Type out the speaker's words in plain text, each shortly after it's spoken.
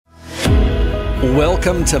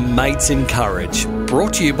Welcome to Mates in Courage,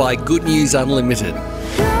 brought to you by Good News Unlimited.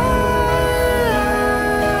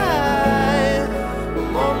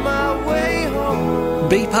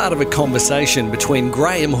 Be part of a conversation between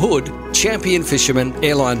Graham Hood, champion fisherman,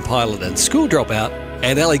 airline pilot and school dropout,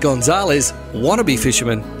 and Ali Gonzalez, wannabe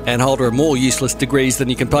fisherman and holder of more useless degrees than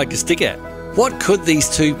you can poke a stick at. What could these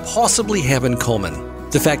two possibly have in common?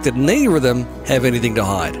 The fact that neither of them have anything to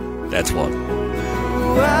hide. That's what.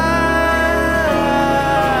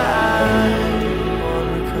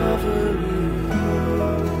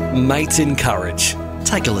 Mates in Courage.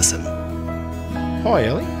 Take a listen. Hi,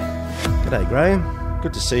 Ellie. G'day, Graham.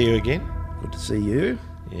 Good to see you again. Good to see you.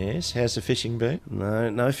 Yes, how's the fishing been?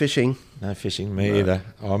 No fishing. No fishing, me either.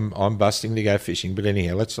 I'm busting to go fishing, but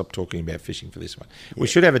anyhow, let's stop talking about fishing for this one. Yeah. We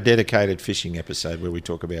should have a dedicated fishing episode where we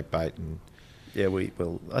talk about bait and... Yeah,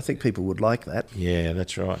 I think people would like that. Yeah,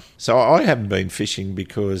 that's right. So I haven't been fishing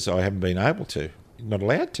because I haven't been able to, not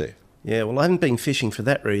allowed to. Yeah, well, I haven't been fishing for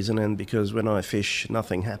that reason, and because when I fish,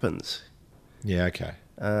 nothing happens. Yeah, okay.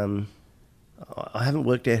 I haven't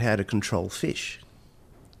worked out how to control fish.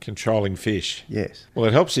 Controlling fish? Yes. Well,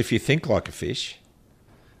 it helps if you think like a fish,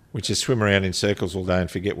 which is swim around in circles all day and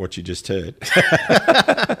forget what you just heard.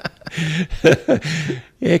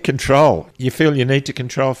 Yeah, control. You feel you need to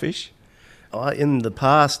control fish? In the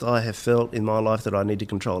past, I have felt in my life that I need to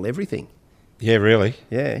control everything. Yeah, really?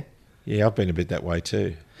 Yeah. Yeah, I've been a bit that way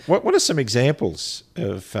too. What are some examples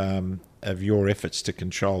of your efforts to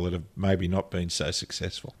control that have maybe not been so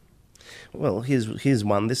successful? Well, here's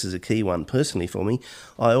one. This is a key one personally for me.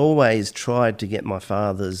 I always tried to get my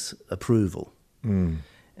father's approval.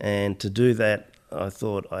 And to do that, I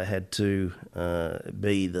thought I had to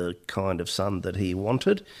be the kind of son that he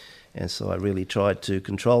wanted. And so I really tried to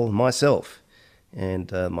control myself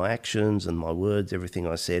and my actions and my words, everything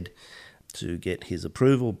I said, to get his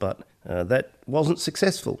approval. But that wasn't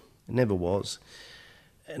successful. It never was.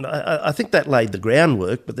 And I think that laid the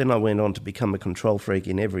groundwork, but then I went on to become a control freak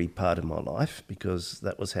in every part of my life because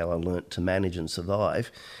that was how I learnt to manage and survive.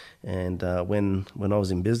 And when I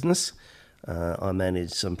was in business, I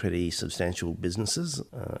managed some pretty substantial businesses,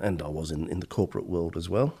 and I was in the corporate world as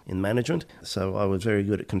well, in management. So I was very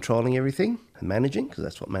good at controlling everything and managing, because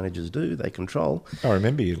that's what managers do, they control. I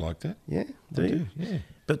remember you like that. Yeah, I do, yeah.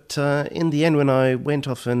 But in the end, when I went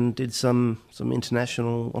off and did some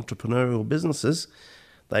international entrepreneurial businesses,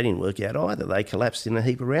 they didn't work out either. They collapsed in a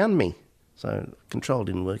heap around me. So control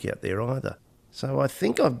didn't work out there either. So I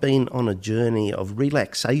think I've been on a journey of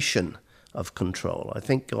relaxation of control. I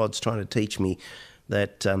think God's trying to teach me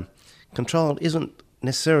that control isn't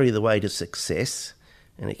necessarily the way to success,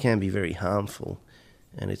 and it can be very harmful,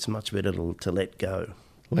 and it's much better to let go.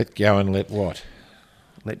 Let go and let what?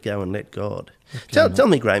 Let go and let God. Tell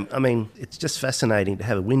me, Graham, I mean, it's just fascinating to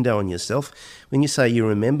have a window on yourself. When you say you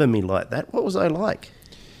remember me like that, what was I like?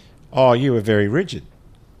 Oh, you were very rigid.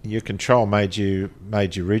 Your control made you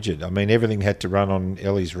rigid. I mean, everything had to run on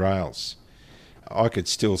Ellie's rails. I could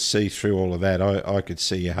still see through all of that. I could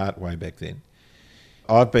see your heart way back then.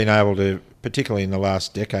 I've been able to, particularly in the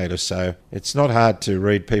last decade or so, it's not hard to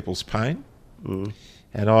read people's pain.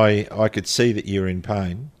 And I could see that you were in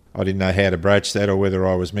pain. I didn't know how to broach that or whether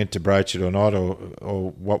I was meant to broach it or not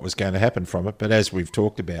or what was going to happen from it. But as we've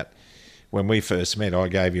talked about, when we first met, I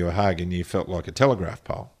gave you a hug and you felt like a telegraph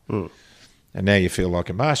pole. And now you feel like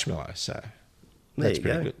a marshmallow, so that's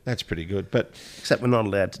pretty good. That's pretty good. But except we're not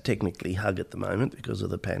allowed to technically hug at the moment because of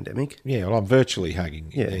the pandemic. Yeah, well, I'm virtually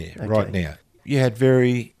hugging you there right now. You had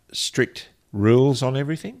very strict rules on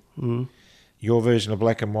everything. Your version of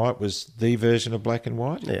black and white was the version of black and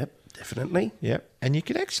white. Yep, definitely. Yep, and you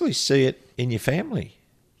could actually see it in your family.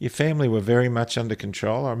 Your family were very much under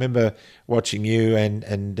control. I remember watching you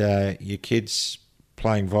and your kids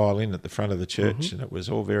playing violin at the front of the church, and it was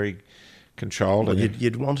all very controlled. Well,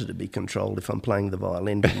 you'd want it to be controlled if I'm playing the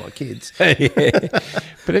violin with my kids. Yeah.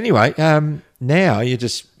 But anyway, now you're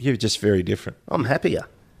just very different. I'm happier.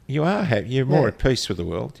 You are happy. You're more at peace with the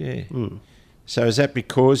world, yeah. So is that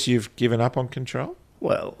because you've given up on control?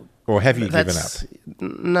 Well... Or have you given up?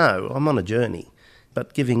 No, I'm on a journey.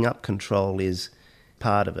 But giving up control is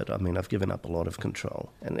part of it. I mean, I've given up a lot of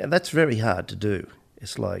control. And that's very hard to do.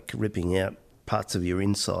 It's like ripping out parts of your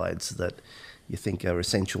insides that you think are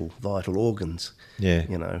essential, vital organs. Yeah.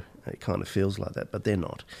 You know, it kind of feels like that, but they're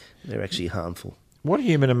not. They're actually harmful. What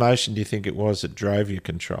human emotion do you think it was that drove your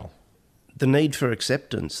control? The need for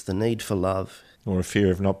acceptance, the need for love. Or a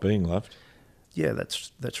fear of not being loved? Yeah,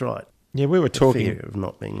 that's right. Yeah, we were talking... The fear of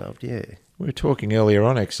not being loved, yeah. We were talking earlier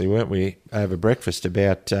on, actually, weren't we, over breakfast,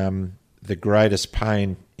 about the greatest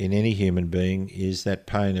pain in any human being is that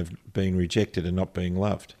pain of being rejected and not being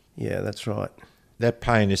loved. Yeah, that's right. that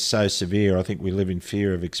pain is so severe, I think we live in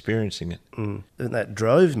fear of experiencing it. And that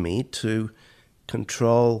drove me to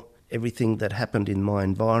control everything that happened in my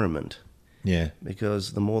environment. Yeah.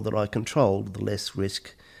 Because the more that I controlled, the less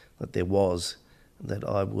risk that there was that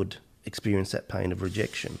I would experience that pain of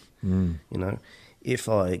rejection. You know, if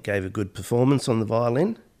I gave a good performance on the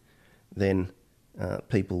violin, then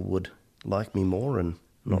people would like me more and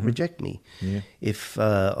not reject me. Yeah. If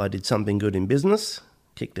I did something good in business,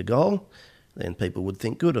 kicked a goal, then people would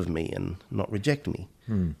think good of me and not reject me.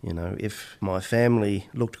 You know, if my family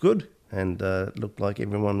looked good and looked like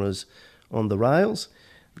everyone was on the rails,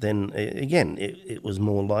 then again, it was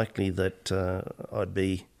more likely that I'd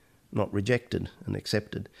be not rejected and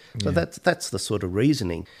accepted. So that's the sort of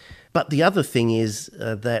reasoning. But the other thing is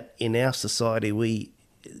that in our society, we,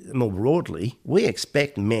 more broadly, we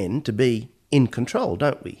expect men to be in control,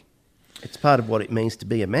 don't we? It's part of what it means to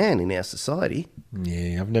be a man in our society.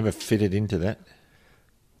 Yeah, I've never fitted into that.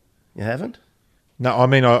 You haven't? No, I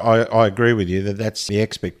mean, I agree with you that that's the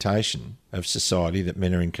expectation of society, that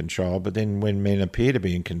men are in control. But then when men appear to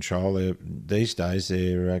be in control, these days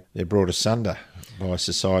they're brought asunder by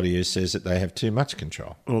society who says that they have too much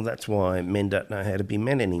control. Well, that's why men don't know how to be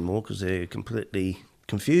men anymore, because they're completely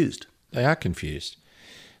confused. They are confused.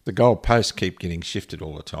 The goalposts keep getting shifted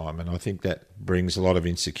all the time, and I think that brings a lot of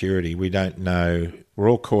insecurity. We don't know.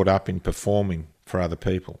 We're all caught up in performing for other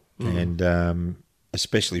people, and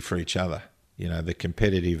especially for each other. You know, the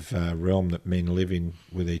competitive realm that men live in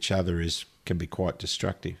with each other can be quite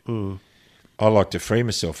destructive. I like to free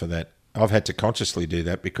myself of that. I've had to consciously do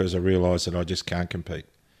that because I realise that I just can't compete.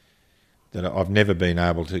 That I've never been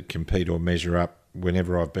able to compete or measure up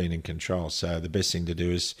whenever I've been in control. So the best thing to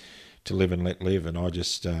do is to live and let live, and I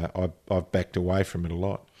just I've backed away from it a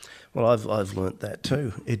lot. Well, I've learnt that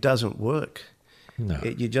too. It doesn't work. No.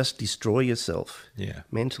 You just destroy yourself Yeah.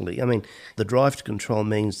 mentally. I mean, the drive to control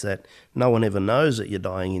means that no one ever knows that you're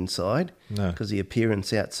dying inside, No. because the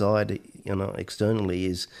appearance outside, you know, externally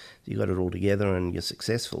is you got it all together and you're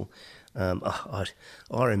successful. I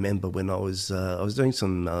remember when I was doing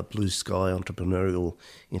some blue sky entrepreneurial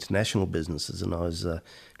international businesses, and I was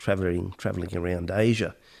traveling around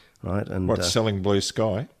Asia, right? And Selling blue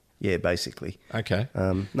sky? yeah, basically. Okay.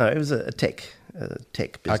 No, it was a tech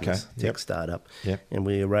business, Okay, yep. startup, Yep. and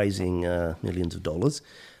we were raising millions of dollars.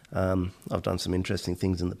 I've done some interesting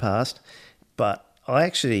things in the past, but I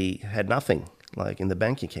actually had nothing like in the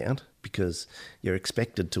bank account, because you're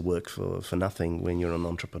expected to work for nothing when you're an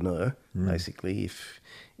entrepreneur, basically,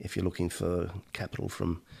 if you're looking for capital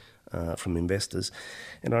from investors.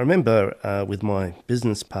 And I remember with my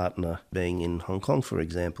business partner being in Hong Kong, for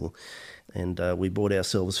example, and we bought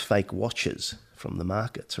ourselves fake watches from the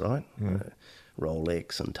markets, right?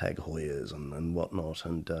 Rolex and Tag Heuers and whatnot,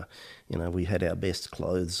 and you know, we had our best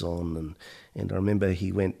clothes on, and I remember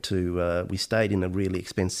he went to we stayed in a really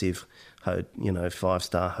expensive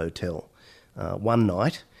 5-star hotel one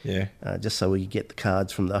night, just so we could get the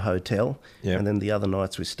cards from the hotel, and then the other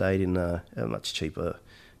nights we stayed in a much cheaper,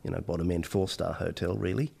 bottom end 4-star hotel,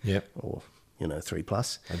 really, or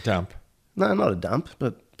 3+. A dump. No, not a dump,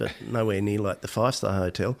 but nowhere near like the 5-star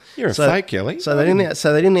hotel. You're a fake, Kelly. So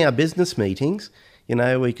that in our business meetings,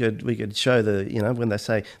 we could show when they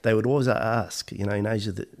say, they would always ask, in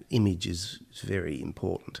Asia the image is very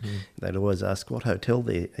important. They'd always ask, what hotel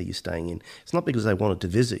are you staying in? It's not because they wanted to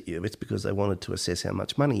visit you, it's because they wanted to assess how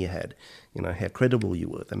much money you had, how credible you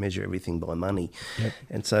were. They measure everything by money. Yep.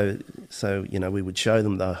 And so we would show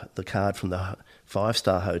them the card from the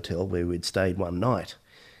 5-star hotel where we'd stayed one night.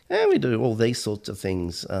 And we do all these sorts of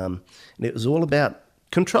things. And it was all about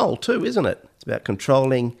control too, isn't it? It's about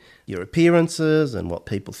controlling your appearances and what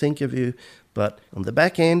people think of you. But on the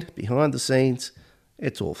back end, behind the scenes,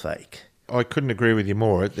 it's all fake. I couldn't agree with you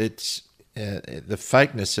more. It's the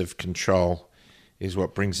fakeness of control is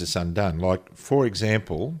what brings us undone. Like, for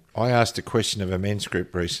example, I asked a question of a men's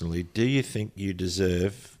group recently, do you think you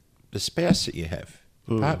deserve the spouse that you have,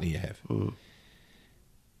 the partner you have?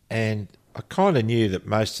 And I kind of knew that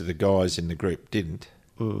most of the guys in the group didn't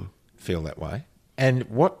feel that way. And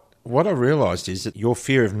what I realised is that your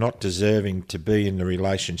fear of not deserving to be in the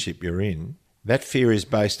relationship you're in, that fear is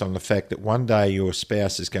based on the fact that one day your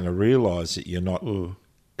spouse is going to realise that you're not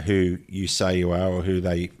who you say you are or who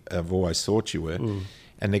they have always thought you were,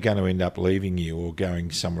 and they're going to end up leaving you or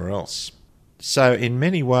going somewhere else. So in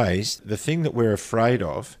many ways, the thing that we're afraid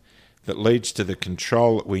of that leads to the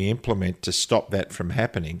control that we implement to stop that from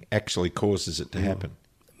happening actually causes it to happen.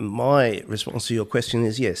 My response to your question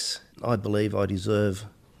is yes. I believe I deserve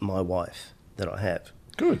my wife that I have.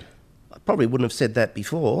 Good. I probably wouldn't have said that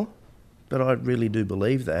before, but I really do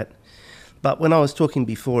believe that. But when I was talking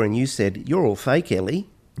before and you said, "You're all fake, Ellie,"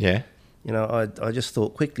 Yeah. you know, I just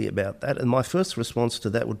thought quickly about that, and my first response to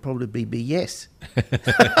that would probably be yes.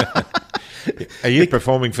 Are you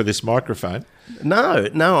performing for this microphone? No,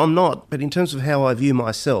 I'm not. But in terms of how I view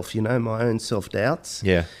myself, you know, my own self-doubts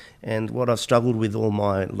Yeah. and what I've struggled with all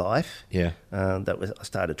my life, Yeah. I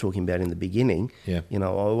started talking about in the beginning, Yeah. you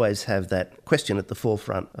know, I always have that question at the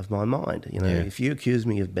forefront of my mind. You know, Yeah. if you accuse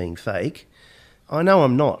me of being fake, I know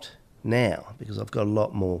I'm not now because I've got a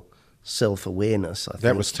lot more self-awareness, I think.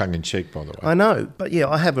 That was tongue-in-cheek, by the way. I know, but yeah,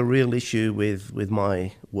 I have a real issue with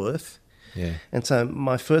my worth. Yeah. And so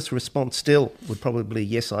my first response still would probably be,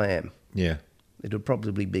 yes, I am. Yeah. It would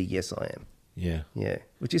probably be, yes, I am. Yeah. Yeah,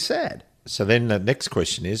 which is sad. So then the next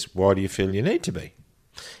question is, why do you feel you need to be?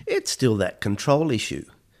 It's still that control issue.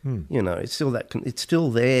 You know, it's still it's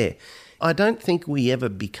still there. I don't think we ever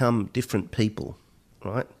become different people,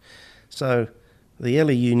 right? So the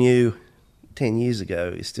Ellie you knew 10 years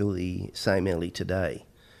ago is still the same Ellie today.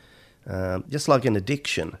 Just like an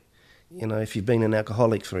addiction, you know, if you've been an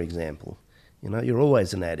alcoholic, for example, you know, you're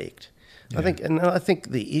always an addict. Yeah. I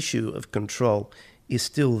think the issue of control is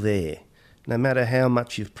still there. No matter how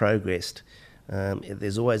much you've progressed,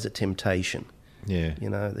 there's always a temptation. Yeah. You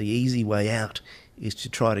know, the easy way out is to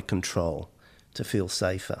try to control, to feel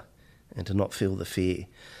safer and to not feel the fear.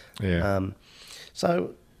 Yeah.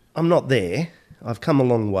 So I'm not there. I've come a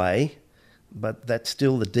long way, but that's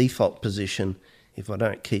still the default position if I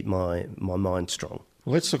don't keep my mind strong.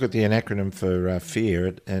 Well, let's look at the acronym for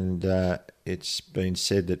fear, and it's been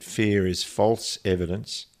said that fear is false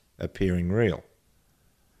evidence appearing real.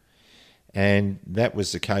 And that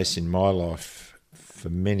was the case in my life for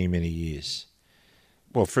many, many years.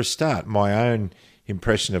 Well, for a start, my own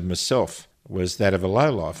impression of myself was that of a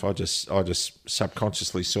lowlife. I just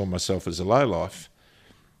subconsciously saw myself as a lowlife.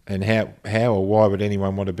 And how or why would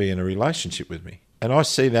anyone want to be in a relationship with me? And I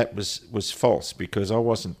see that was false because I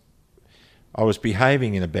was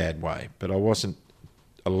behaving in a bad way, but I wasn't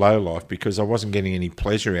a lowlife because I wasn't getting any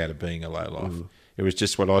pleasure out of being a lowlife. It was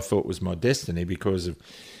just what I thought was my destiny because of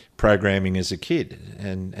programming as a kid,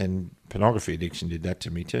 and pornography addiction did that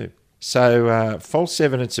to me too. So false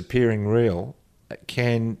evidence appearing real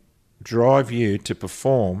can drive you to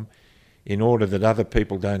perform in order that other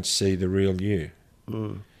people don't see the real you.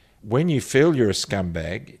 When you feel you're a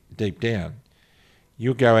scumbag deep down,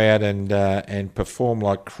 you'll go out and perform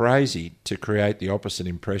like crazy to create the opposite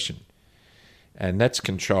impression. And that's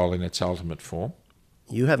control in its ultimate form.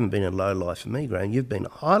 You haven't been a low life for me, Graham. You've been a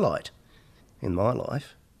highlight in my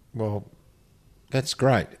life. Well, that's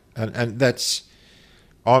great. And that's...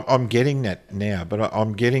 I'm getting that now, but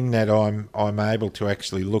I'm getting that I'm able to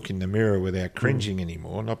actually look in the mirror without cringing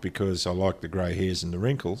anymore, not because I like the grey hairs and the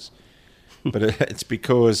wrinkles, but it's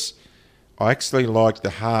because I actually like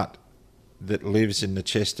the heart that lives in the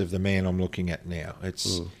chest of the man I'm looking at now.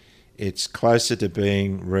 It's closer to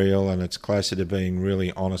being real, and it's closer to being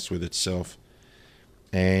really honest with itself.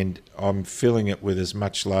 And I'm filling it with as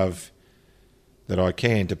much love that I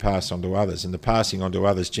can to pass on to others, and the passing on to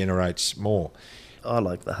others generates more. I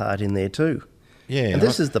like the heart in there too. Yeah. And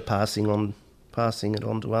this is the passing it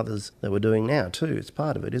on to others that we're doing now too. It's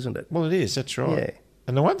part of it, isn't it? Well, it is, that's right. Yeah.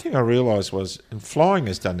 And the one thing I realised was, and flying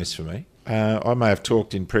has done this for me, I may have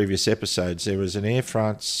talked in previous episodes, there was an Air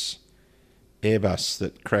France Airbus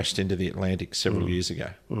that crashed into the Atlantic several years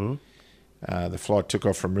ago. The flight took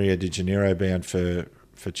off from Rio de Janeiro bound for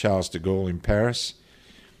Charles de Gaulle in Paris.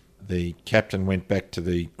 The captain went back to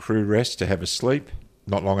the crew rest to have a sleep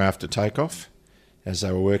not long after takeoff. As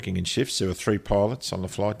they were working in shifts, there were 3 pilots on the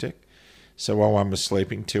flight deck. So while one was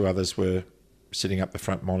sleeping, 2 others were sitting up the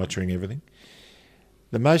front monitoring everything.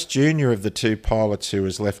 The most junior of the 2 pilots, who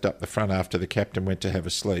was left up the front after the captain went to have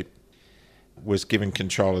a sleep, was given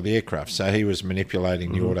control of the aircraft. So he was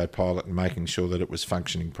manipulating the autopilot and making sure that it was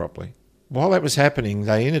functioning properly. While that was happening,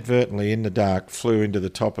 they inadvertently, in the dark, flew into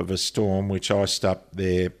the top of a storm which iced up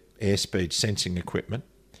their airspeed sensing equipment,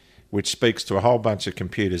 which speaks to a whole bunch of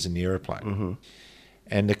computers in the aeroplane.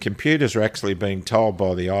 And the computers were actually being told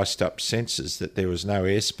by the iced up sensors that there was no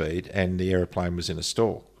airspeed and the aeroplane was in a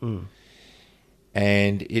stall.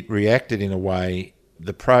 And it reacted in a way,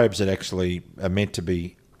 the probes that actually are meant to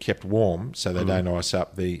be kept warm so they don't ice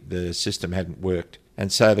up, the system hadn't worked.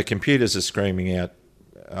 And so the computers are screaming out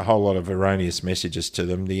a whole lot of erroneous messages to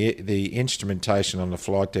them. The instrumentation on the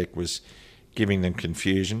flight deck was giving them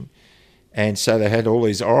confusion. And so they had all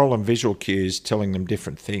these oral and visual cues telling them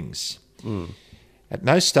different things. At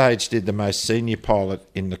no stage did the most senior pilot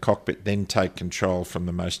in the cockpit then take control from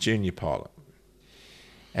the most junior pilot.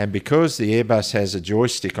 And because the Airbus has a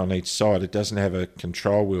joystick on each side, it doesn't have a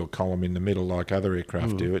control wheel column in the middle like other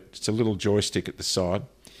aircraft do. It's a little joystick at the side.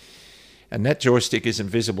 And that joystick isn't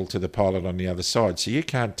visible to the pilot on the other side, so you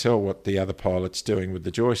can't tell what the other pilot's doing with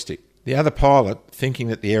the joystick. The other pilot, thinking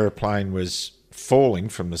that the aeroplane was falling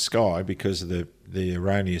from the sky because of the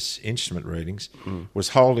erroneous instrument readings, was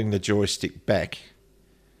holding the joystick back,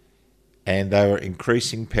 and they were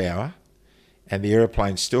increasing power, and the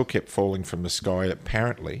aeroplane still kept falling from the sky,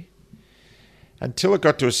 apparently, until it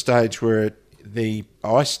got to a stage where the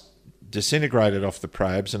ice disintegrated off the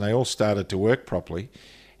probes and they all started to work properly.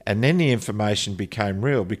 And then the information became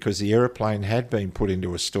real because the aeroplane had been put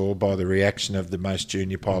into a stall by the reaction of the most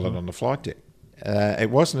junior pilot on the flight deck. It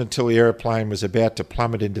wasn't until the aeroplane was about to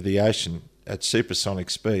plummet into the ocean at supersonic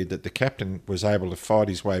speed that the captain was able to fight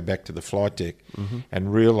his way back to the flight deck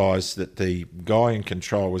and realise that the guy in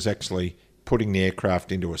control was actually putting the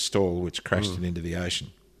aircraft into a stall, which crashed it into the ocean.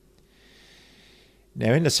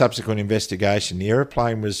 Now, in the subsequent investigation, the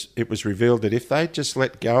aeroplane was revealed that if they'd just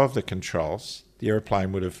let go of the controls, the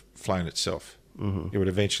aeroplane would have flown itself. It would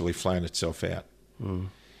eventually flown itself out.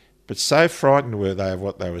 But so frightened were they of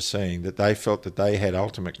what they were seeing that they felt that they had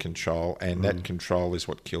ultimate control, and that control is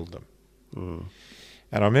what killed them.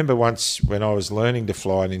 And I remember once when I was learning to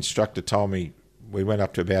fly, an instructor told me, we went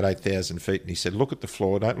up to about 8,000 feet, and he said, look at the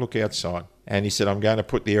floor, don't look outside. And he said, I'm going to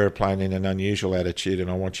put the aeroplane in an unusual attitude and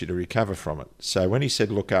I want you to recover from it. So when he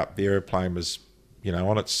said look up, the aeroplane was,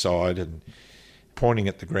 on its side and pointing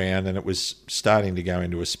at the ground, and it was starting to go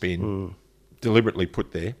into a spin, deliberately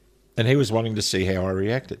put there. And he was wanting to see how I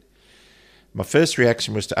reacted. My first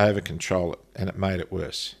reaction was to over-control it, and it made it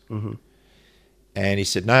worse. And he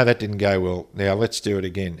said, no, that didn't go well. Now let's do it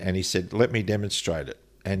again. And he said, let me demonstrate it.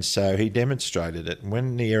 And so he demonstrated it. And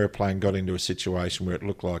when the aeroplane got into a situation where it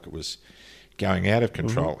looked like it was going out of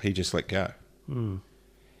control, he just let go.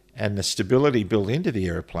 And the stability built into the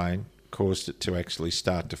aeroplane caused it to actually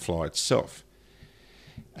start to fly itself,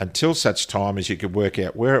 until such time as you could work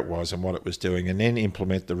out where it was and what it was doing, and then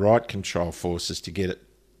implement the right control forces to get it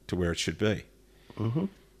to where it should be. And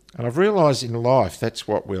I've realised in life that's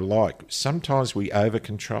what we're like. Sometimes we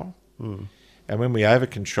over-control. And when we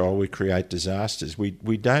over-control, we create disasters.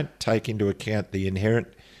 We don't take into account the inherent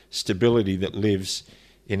stability that lives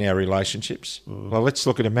in our relationships. Well, let's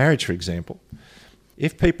look at a marriage, for example.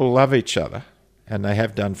 If people love each other, and they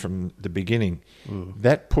have done from the beginning,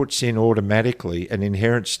 that puts in automatically an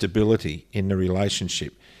inherent stability in the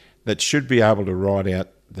relationship that should be able to ride out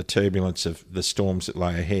the turbulence of the storms that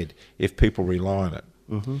lay ahead if people rely on it.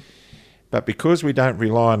 But because we don't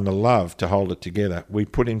rely on the love to hold it together, we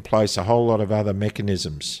put in place a whole lot of other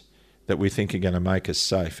mechanisms that we think are going to make us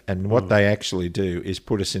safe. And what they actually do is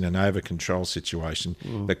put us in an over-control situation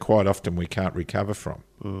that quite often we can't recover from.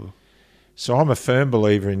 So I'm a firm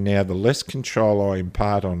believer in now the less control I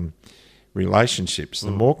impart on relationships,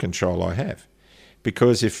 the more control I have.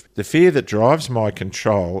 Because if the fear that drives my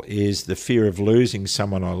control is the fear of losing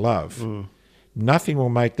someone I love, nothing will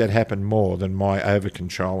make that happen more than my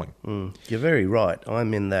over-controlling. You're very right.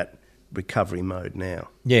 I'm in that recovery mode now.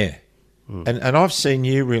 Yeah. And I've seen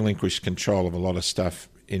you relinquish control of a lot of stuff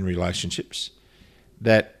in relationships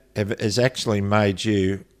that has actually made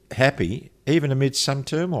you happy even amidst some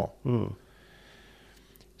turmoil.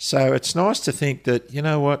 So it's nice to think that, you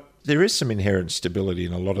know what, there is some inherent stability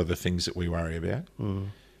in a lot of the things that we worry about.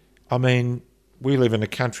 I mean, we live in a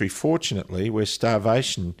country, fortunately, where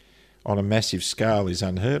starvation on a massive scale is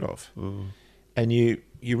unheard of. And you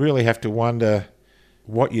really have to wonder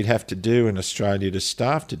what you'd have to do in Australia to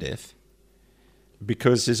starve to death,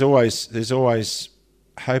 because there's always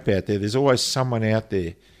hope out there. There's always someone out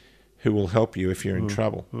there who will help you if you're in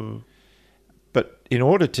trouble. But in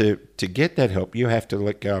order to get that help, you have to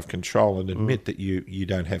let go of control and admit that you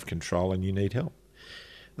don't have control and you need help.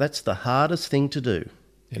 That's the hardest thing to do.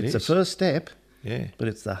 It's the first step, but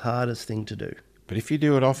it's the hardest thing to do. But if you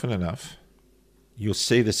do it often enough, you'll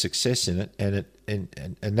see the success in it,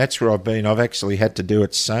 and that's where I've been. I've actually had to do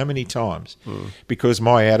it so many times because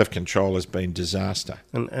my out of control has been disaster.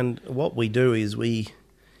 And what we do is we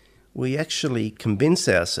actually convince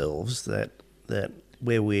ourselves that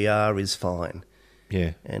where we are is fine.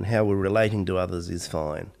 Yeah. And how we're relating to others is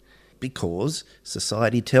fine. Because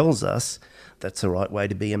society tells us that's the right way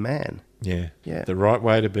to be a man. Yeah. The right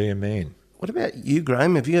way to be a man. What about you,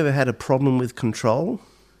 Graham? Have you ever had a problem with control?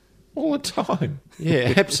 All the time.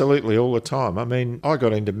 Yeah, absolutely all the time. I mean, I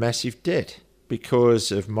got into massive debt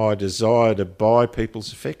because of my desire to buy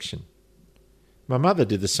people's affection. My mother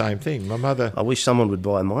did the same thing. I wish someone would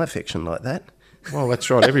buy my affection like that. Well, that's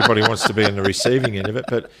right. Everybody wants to be on the receiving end of it.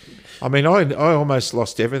 But, I mean, I almost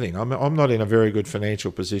lost everything. I'm not in a very good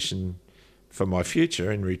financial position for my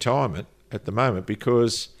future in retirement at the moment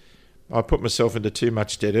because I put myself into too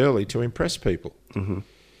much debt early to impress people. Mm-hmm.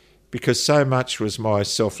 Because so much was my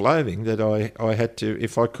self-loathing that I had to,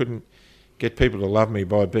 if I couldn't get people to love me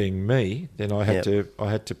by being me, then I had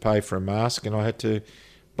to pay for a mask and I had to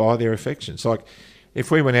buy their affections. Like, if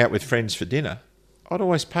we went out with friends for dinner, I'd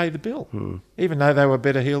always pay the bill, even though they were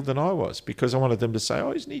better heeled than I was, because I wanted them to say,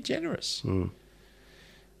 "Oh, isn't he generous?"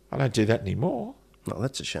 I don't do that anymore. Well,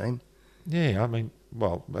 that's a shame. Yeah, I mean,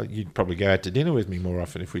 well, you'd probably go out to dinner with me more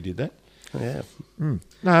often if we did that. Yeah.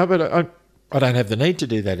 No, but I don't have the need to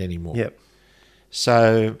do that anymore. Yep.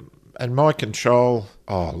 So, and my control,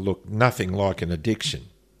 look, nothing like an addiction.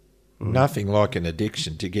 Nothing like an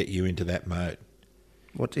addiction to get you into that mode.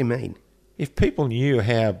 What do you mean? If people knew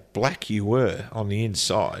how black you were on the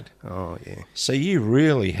inside, Oh, yeah. so you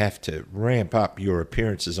really have to ramp up your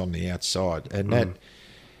appearances on the outside, and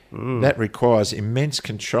that requires immense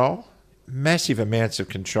control, massive amounts of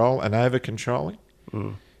control and over-controlling.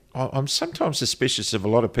 I'm sometimes suspicious of a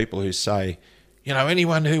lot of people who say,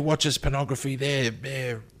 anyone who watches pornography,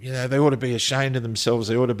 they ought to be ashamed of themselves,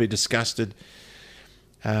 they ought to be disgusted.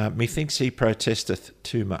 Methinks he protesteth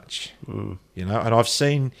too much, and I've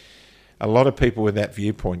seen a lot of people with that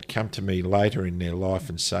viewpoint come to me later in their life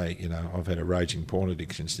and say, I've had a raging porn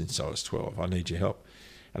addiction since I was 12. I need your help.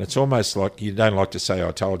 And it's almost like you don't like to say,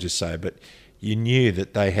 I told you so, but you knew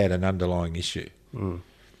that they had an underlying issue.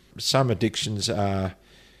 Some addictions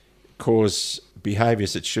cause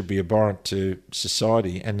behaviours that should be abhorrent to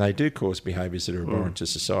society, and they do cause behaviours that are abhorrent to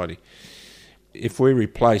society. If we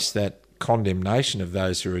replace that condemnation of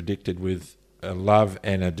those who are addicted with a love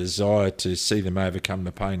and a desire to see them overcome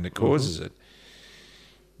the pain that causes it,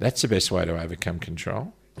 that's the best way to overcome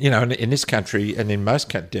control. In this country and in most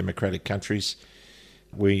democratic countries,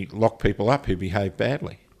 we lock people up who behave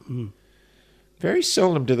badly. Very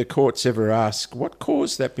seldom do the courts ever ask what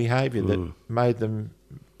caused that behaviour that made them,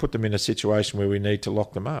 put them in a situation where we need to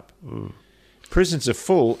lock them up. Prisons are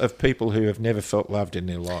full of people who have never felt loved in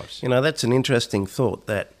their lives. That's an interesting thought,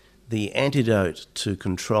 that the antidote to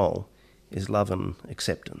control is love and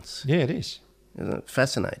acceptance. Yeah, it is. Isn't it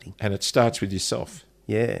fascinating? And it starts with yourself.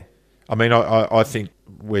 Yeah. I mean, I think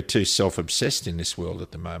we're too self-obsessed in this world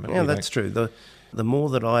at the moment. Yeah, that's true. The more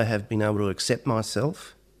that I have been able to accept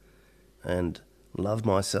myself and love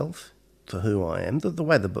myself for who I am, the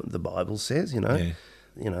way the Bible says,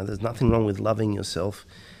 there's nothing wrong with loving yourself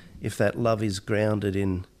if that love is grounded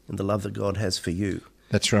in the love that God has for you.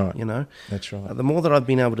 That's right. That's right. The more that I've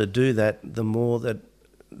been able to do that, the more that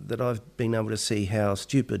I've been able to see how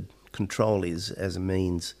stupid control is as a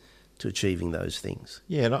means to achieving those things.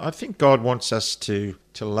 Yeah, and I think God wants us to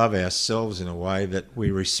love ourselves in a way that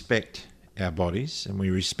we respect our bodies and we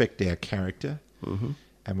respect our character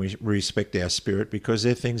and we respect our spirit, because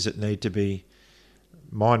they're things that need to be,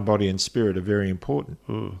 mind, body and spirit are very important.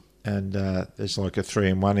 And there's like a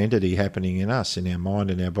 3-in-1 entity happening in us, in our mind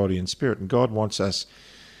and our body and spirit. And God wants us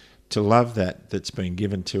to love that's been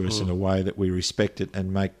given to us in a way that we respect it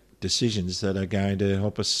and make decisions that are going to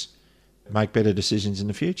help us make better decisions in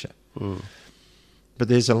the future. But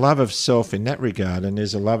there's a love of self in that regard, and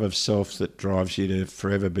there's a love of self that drives you to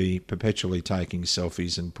forever be perpetually taking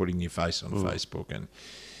selfies and putting your face on Facebook.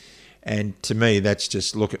 And to me, that's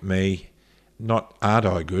just, look at me, not aren't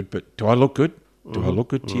I good, but do I look good? Do I look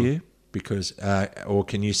good to you? Because, or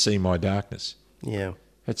can you see my darkness? Yeah.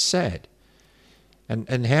 It's sad.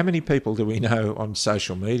 And how many people do we know on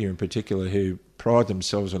social media in particular who pride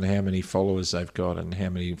themselves on how many followers they've got and how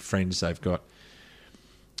many friends they've got?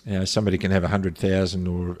 Somebody can have 100,000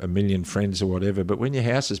 or 1 million friends or whatever, but when your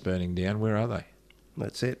house is burning down, where are they?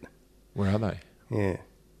 That's it. Where are they? Yeah.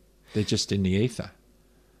 They're just in the ether.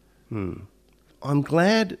 I'm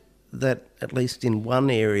glad that at least in one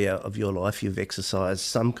area of your life you've exercised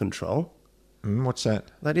some control. What's that?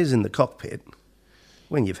 That is in the cockpit,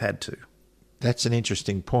 when you've had to. That's an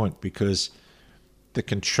interesting point, because the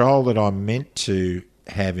control that I'm meant to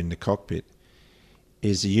have in the cockpit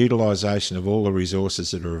is the utilisation of all the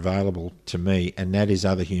resources that are available to me, and that is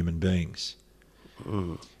other human beings.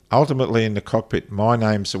 Ultimately, in the cockpit, my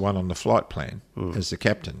name's the one on the flight plan as the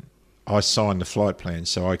captain. I sign the flight plan,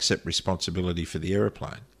 so I accept responsibility for the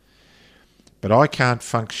aeroplane. But I can't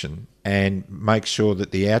function and make sure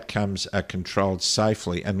that the outcomes are controlled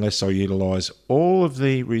safely unless I utilise all of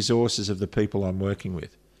the resources of the people I'm working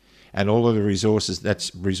with. And all of the resources,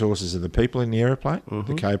 that's resources of the people in the aeroplane,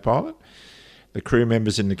 the co-pilot, the crew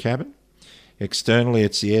members in the cabin. Externally,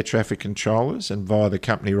 it's the air traffic controllers, and via the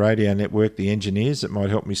company radio network, the engineers that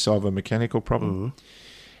might help me solve a mechanical problem.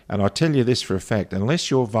 And I tell you this for a fact,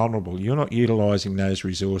 unless you're vulnerable, you're not utilising those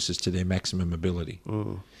resources to their maximum ability.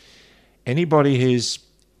 Anybody who's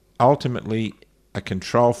ultimately a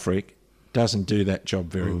control freak doesn't do that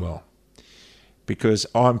job very well. Because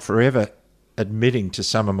I'm forever admitting to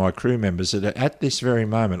some of my crew members that at this very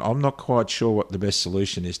moment, I'm not quite sure what the best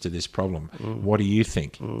solution is to this problem. What do you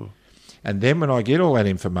think? And then when I get all that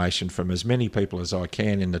information from as many people as I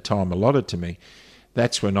can in the time allotted to me,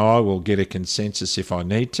 that's when I will get a consensus if I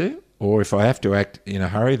need to, or if I have to act in a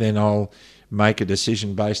hurry, then I'll make a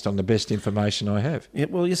decision based on the best information I have. Yeah,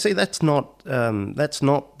 well, you see, that's not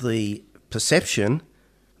the perception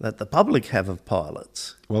that the public have of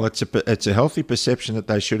pilots. Well, it's a healthy perception that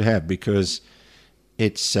they should have, because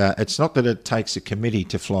it's not that it takes a committee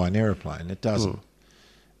to fly an aeroplane. It doesn't.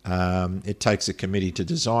 It takes a committee to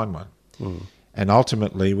design one. And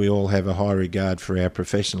ultimately, we all have a high regard for our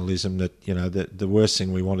professionalism. That the worst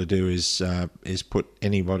thing we want to do is put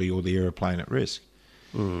anybody or the aeroplane at risk.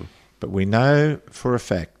 But we know for a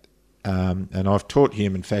fact, and I've taught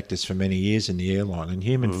human factors for many years in the airline, and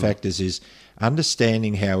human factors is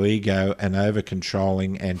understanding how ego and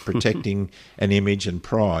over-controlling and protecting an image and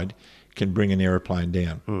pride can bring an aeroplane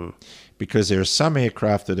down. Because there are some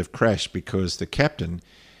aircraft that have crashed because the captain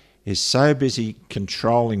is so busy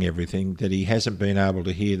controlling everything that he hasn't been able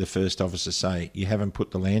to hear the first officer say, "You haven't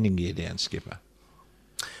put the landing gear down, skipper."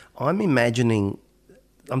 I'm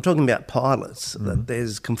talking about pilots, that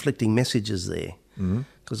there's conflicting messages there.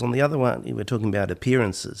 Because on the other one, we're talking about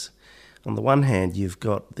appearances. On the one hand, you've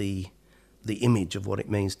got the image of what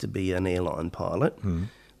it means to be an airline pilot,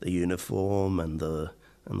 the uniform and the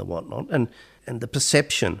whatnot, and the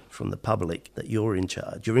perception from the public that you're in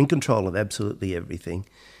charge. You're in control of absolutely everything.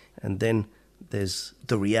 And then there's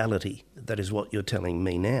the reality. That is what you're telling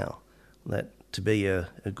me now, that to be a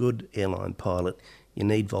good airline pilot, you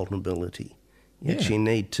need vulnerability. You actually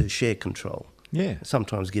need to share control. Yeah.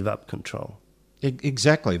 Sometimes give up control.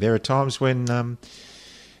 Exactly. There are times when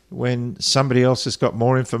somebody else has got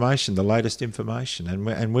more information, the latest information,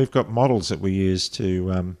 and we've got models that we use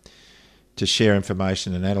to share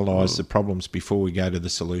information and analyse the problems before we go to the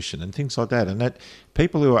solution and things like that. And that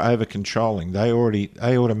people who are over controlling, they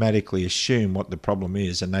automatically assume what the problem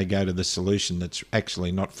is, and they go to the solution that's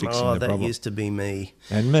actually not fixing the problem. That used to be me.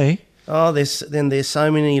 And me. Oh, there's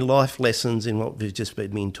so many life lessons in what we've just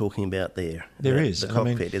been talking about there. There is. The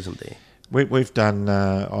cockpit, isn't there? We've done.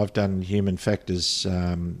 I've done human factors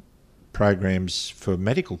programs for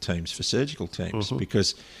medical teams, for surgical teams,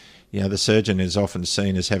 because the surgeon is often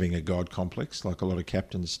seen as having a god complex, like a lot of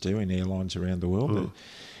captains do in airlines around the world.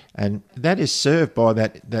 And that is served by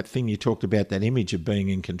that thing you talked about, that image of being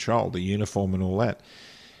in control, the uniform and all that.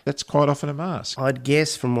 That's quite often a mask. I'd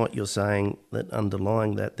guess from what you're saying that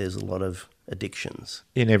underlying that there's a lot of addictions.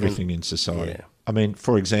 In everything in society. Yeah. I mean,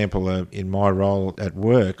 for example, in my role at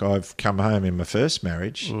work, I've come home in my first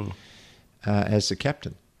marriage as the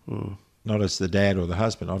captain. Not as the dad or the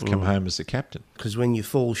husband. I've come home as the captain. Because when you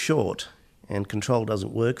fall short and control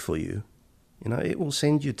doesn't work for you, it will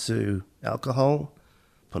send you to alcohol,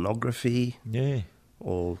 pornography,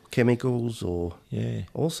 or chemicals, or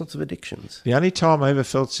all sorts of addictions. The only time I ever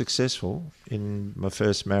felt successful in my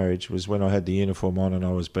first marriage was when I had the uniform on and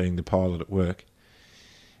I was being the pilot at work.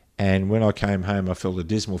 And when I came home, I felt a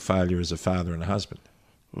dismal failure as a father and a husband.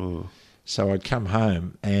 So I'd come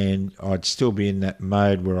home and I'd still be in that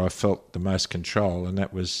mode where I felt the most control, and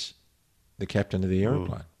that was the captain of the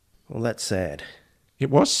aeroplane. Well, that's sad.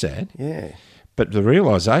 It was sad. Yeah. But the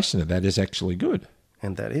realisation of that is actually good.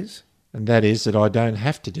 And that is? And that is that I don't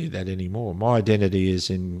have to do that anymore. My identity is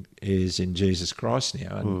in Jesus Christ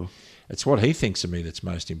now, and it's what he thinks of me that's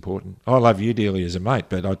most important. I love you dearly as a mate,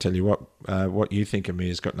 but I tell you what you think of me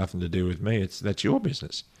has got nothing to do with me. That's your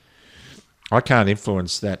business. I can't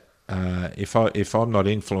influence that. If I'm not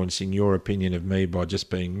influencing your opinion of me by just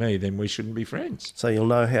being me, then we shouldn't be friends. So you'll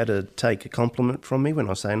know how to take a compliment from me when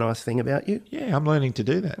I say a nice thing about you? Yeah, I'm learning to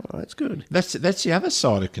do that. Oh, that's good. That's the other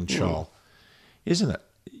side of control, isn't it?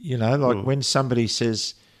 When somebody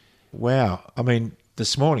says, wow, I mean,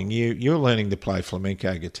 this morning you're learning to play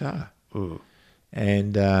flamenco guitar.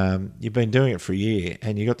 And you've been doing it for a year,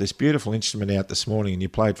 and you got this beautiful instrument out this morning, and you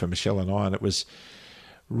played for Michelle and I, and it was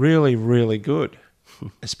really, really good.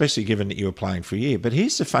 Especially given that you were playing for a year. But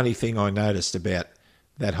here's the funny thing I noticed about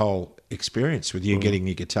that whole experience with you getting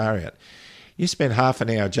your guitar out. You spent half an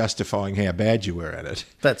hour justifying how bad you were at it.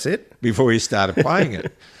 That's it. Before you started playing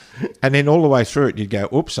it. And then all the way through it, you'd go,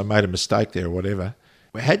 oops, I made a mistake there or whatever.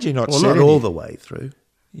 Had you not said not all the way through.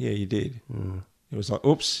 Yeah, you did. It was like,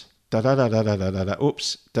 oops, da-da-da-da-da-da-da,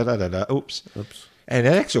 oops, da-da-da-da, oops. Oops. And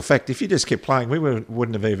in actual fact, if you just kept playing, we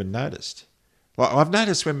wouldn't have even noticed. Like I've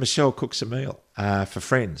noticed when Michelle cooks a meal for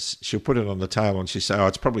friends, she'll put it on the table and she'll say, oh,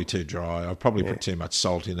 it's probably too dry. I'll probably put too much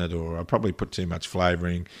salt in it, or I'll probably put too much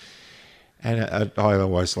flavouring. And I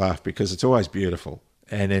always laugh because it's always beautiful.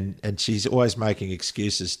 And she's always making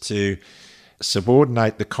excuses to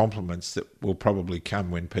subordinate the compliments that will probably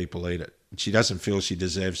come when people eat it. She doesn't feel she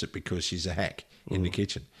deserves it because she's a hack in the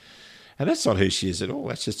kitchen. And that's not who she is at all.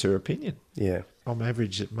 That's just her opinion. Yeah. I'm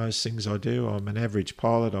average at most things I do. I'm an average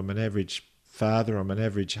pilot. I'm an average father. I'm an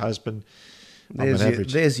average husband.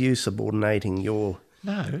 There's you subordinating your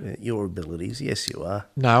No. your abilities. Yes, you are.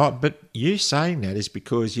 No, but you saying that is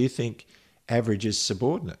because you think average is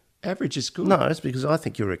subordinate. Average is good. No, it's because I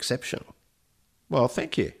think you're exceptional. Well,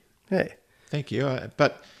 thank you. Yeah. Thank you.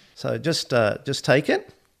 But So just take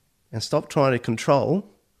it and stop trying to control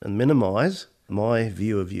and minimise my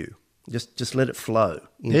view of you. Just let it flow.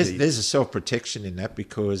 there's a self-protection in that,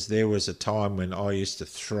 because there was a time when I used to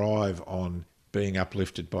thrive on being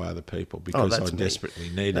uplifted by other people because I desperately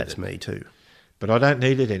needed it. That's me too. But I don't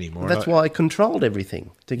need it anymore. That's why I controlled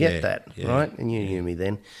everything to get that, yeah, right? And you knew me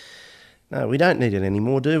then. No, we don't need it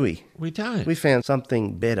anymore, do we? We don't. We found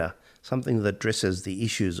something better, something that addresses the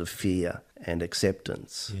issues of fear and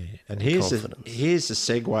acceptance. Yeah. And here's confidence. here's the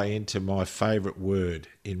segue into my favourite word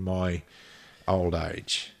in my old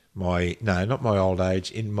age. Not my old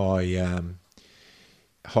age, in my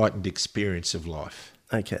heightened experience of life.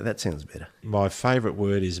 Okay, that sounds better. My favourite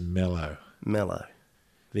word is mellow. Mellow.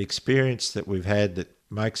 The experience that we've had that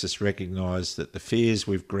makes us recognise that the fears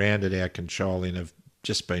we've grounded our control in have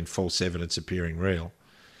just been false evidence appearing real.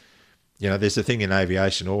 You know, there's a thing in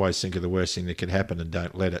aviation, always think of the worst thing that could happen and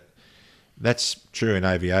don't let it. That's true in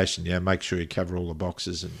aviation, make sure you cover all the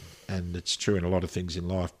boxes, and it's true in a lot of things in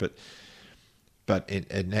life. But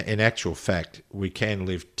in actual fact, we can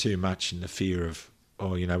live too much in the fear of,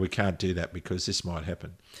 we can't do that because this might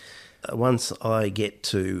happen. Once I get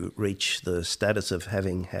to reach the status of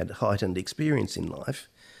having had heightened experience in life,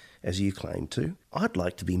 as you claim to, I'd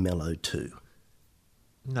like to be mellow too.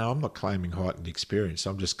 No, I'm not claiming heightened experience.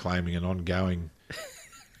 I'm just claiming an ongoing...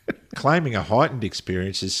 Claiming a heightened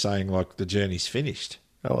experience is saying, like, the journey's finished.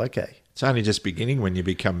 Oh, okay. It's only just beginning when you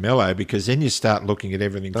become mellow, because then you start looking at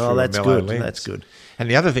everything through a that's mellow good. lens. That's good. And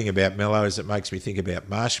the other thing about mellow is it makes me think about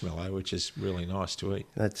marshmallow, which is really nice to eat.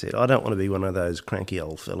 That's it. I don't want to be one of those cranky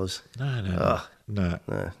old fellas. No. No,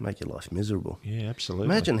 make your life miserable. Yeah, absolutely.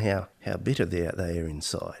 Imagine how bitter they are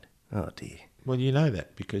inside. Oh, dear. Well, you know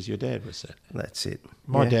that because your dad was that. That's it.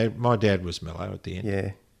 My dad was mellow at the end.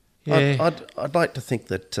 Yeah. Yeah. I'd like to think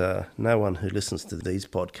that no one who listens to these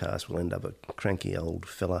podcasts will end up a cranky old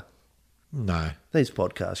fella. No. These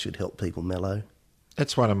podcasts should help people mellow.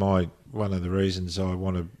 That's one of the reasons I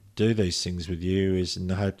want to do these things with you, is in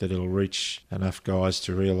the hope that it'll reach enough guys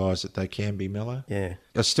to realise that they can be mellow. Yeah.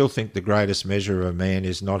 I still think the greatest measure of a man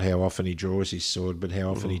is not how often he draws his sword, but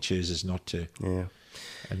how often he chooses not to. Yeah.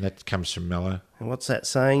 And that comes from mellow. And what's that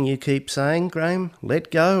saying you keep saying, Graham?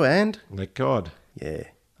 Let go and... Let God. Yeah.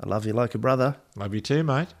 I love you like a brother. Love you too,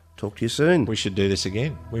 mate. Talk to you soon. We should do this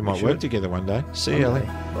again. We might work together one day. See you, Ellie.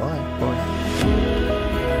 Bye.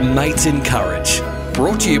 Bye. Mates in Courage.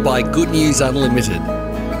 Brought to you by Good News Unlimited.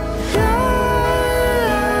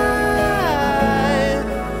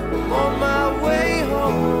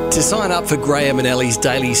 To sign up for Graham and Ellie's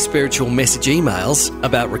daily spiritual message emails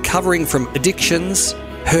about recovering from addictions,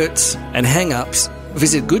 hurts and hang-ups,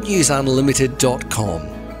 visit goodnewsunlimited.com.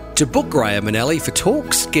 To book Graham and Ellie for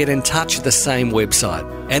talks, get in touch at the same website.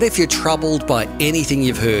 And if you're troubled by anything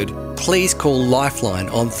you've heard, please call Lifeline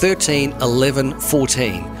on 13 11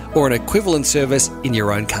 14 or an equivalent service in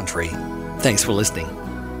your own country. Thanks for listening.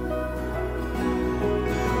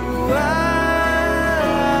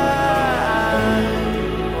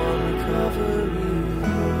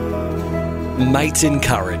 Mates in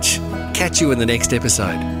Courage. Catch you in the next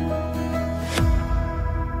episode.